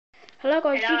Hello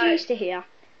guys, Hello. Juju's here,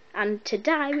 and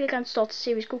today we're going to start a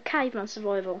series called Caveman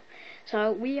Survival.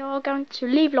 So we are going to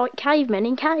live like cavemen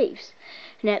in caves.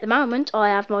 Now at the moment, I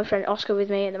have my friend Oscar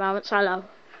with me at the moment, so hello.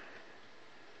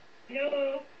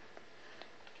 No.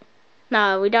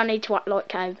 No, we don't need to act like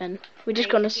cavemen. We're just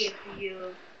going to...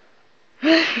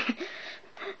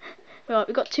 Right,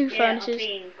 we've got two furnaces. I've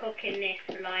been cooking this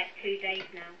for like 2 days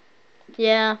now.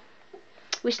 Yeah,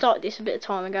 we started this a bit of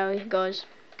time ago, guys.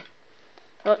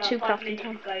 Got Like two 5 crafting minutes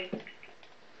time. ago.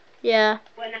 Yeah.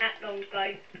 When that long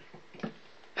ago.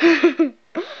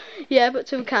 Yeah, but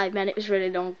to a caveman it was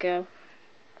really long ago.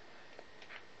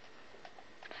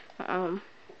 Right,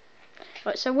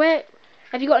 so where...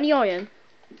 Have you got any iron?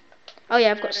 Oh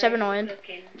yeah, I've got 7 iron.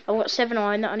 Cooking. I've got 7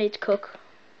 iron that I need to cook.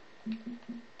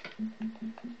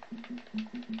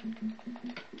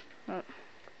 Right.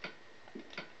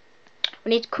 We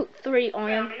need to cook 3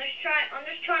 iron. I'm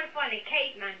just trying to find a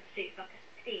caveman suit if I can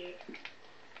see it.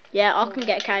 Yeah, I can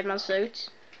get a caveman suit.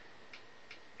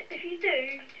 If you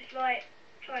do, just like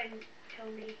try and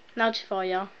tell me. Notify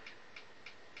ya.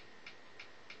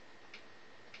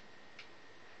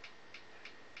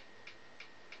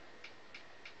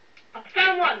 I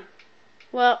found one.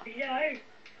 Well. No.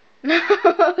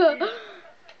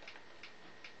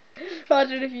 I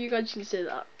don't know if you guys can see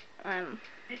that.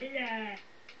 Yeah.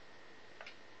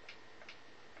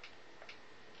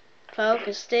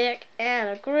 Focus stick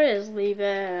and a grizzly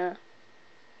bear.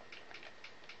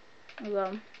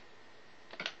 Well,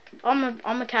 I'm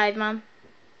a caveman.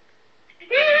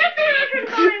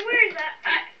 Where is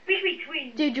that?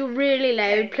 Between. Dude, you're really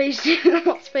loud. Please do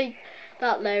not speak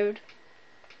that loud.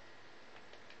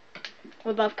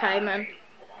 We're both cavemen.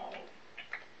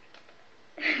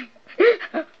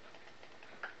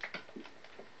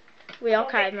 We are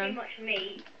cavemen. Too much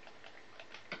meat.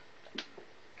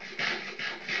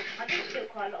 I did still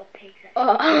quite a lot of pigs.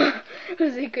 Oh,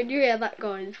 can you hear that,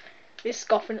 guys? They're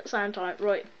scoffing at the same time.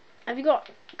 Right, have you got?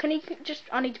 Can you just?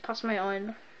 I need to pass my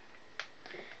iron.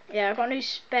 Yeah, I've got a new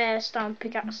spare stone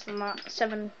pickaxe and that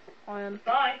 7 iron.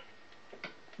 Bye.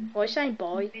 Why are you saying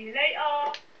bye? See you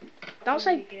later. Don't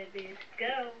say.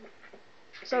 Go.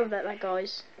 Sorry about that,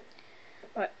 guys.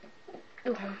 Right.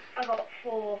 Ooh. I got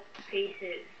 4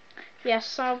 pieces. Yes,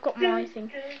 so I've got my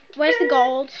thing. Where's the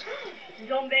gold?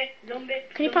 Zombie.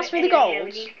 Can you pass me the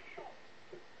gold?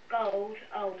 Gold.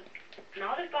 Oh.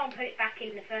 Now I'll just go and put it back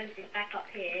in the furnaces back up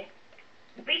here.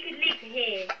 We could leave it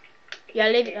here. Yeah,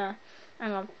 leave it there.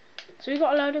 Hang on. So we've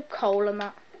got a load of coal and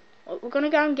that. We're going to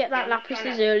go and get that lapis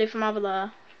lazuli from over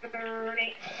there. Burn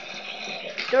it.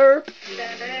 Derp.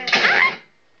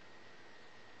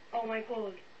 Oh my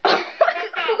god.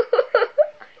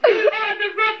 You are the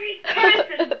rubbish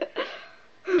person!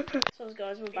 So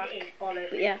guys, we're back.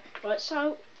 But yeah, right,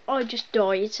 so I just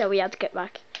died, so we had to get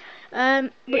back.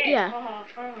 But yeah.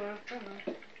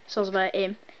 So about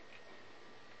him.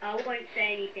 I won't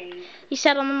say anything. He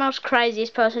said I'm the most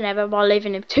craziest person ever by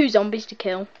leaving him 2 zombies to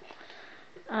kill.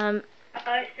 I won't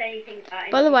say anything about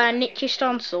it. By the way, I nicked your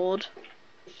stone sword.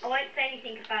 I won't say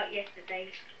anything about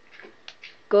yesterday.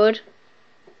 Good.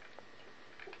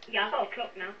 Yeah, I've got a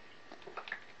clock now.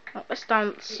 Oh, a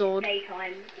stone sword. It's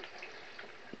daytime.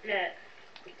 Look.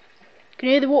 Can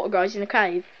you hear the water guys in the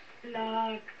cave?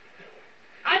 No.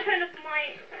 I turned off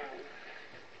my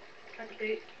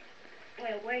boot.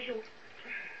 Well, where's your...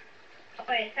 Oh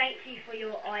yeah, thank you for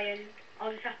your iron.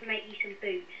 I'll just have to make you some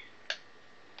boots.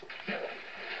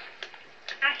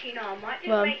 Actually no, I might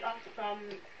just make us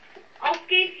some... I'll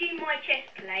give you my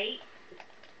chest plate,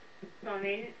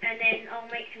 something, and then I'll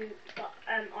make some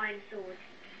iron swords.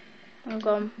 Oh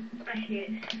god.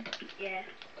 Actually, yeah,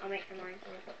 I'll make some iron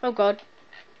swords. Oh god.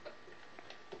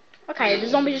 Okay, the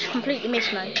zombie just completely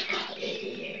missed me.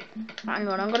 Hang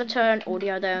on, I'm gonna turn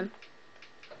audio down.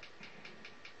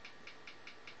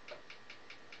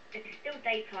 It's still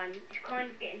daytime. It's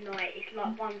kind of getting night. It's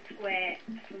like 1 square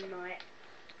from night.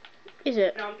 Is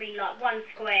it? No, I mean like 1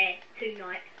 square to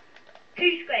night.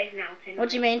 2 squares now to night. What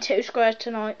do you mean 2 squares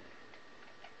tonight?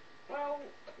 Well,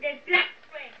 there's black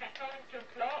squares that go into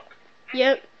a block.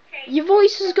 Yep. Your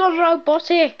voice has gone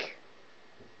robotic.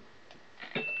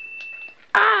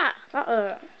 Ah! That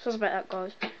hurt. Sounds about that,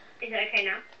 guys. Is it okay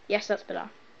now? Yes, that's better.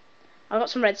 I got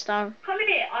some redstone. Come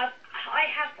here. I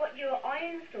have got your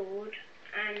iron sword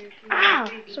and my Ah!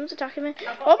 booby. Someone's attacking me.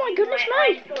 Oh my goodness my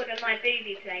me! iron sword and my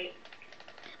booby plate.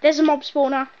 There's a mob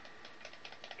spawner.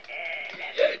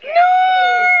 No!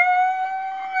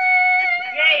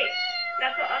 Yay!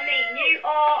 That's what I mean.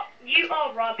 You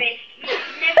are rubbish. You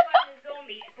should never run the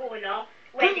zombie spawner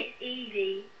when it's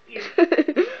easy.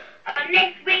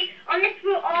 Unless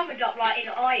we're armoured up like in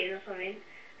iron or something.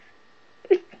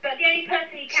 But the only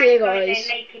person who See can you go in guys.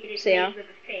 there naked is See me ya. with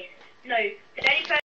a fist. No,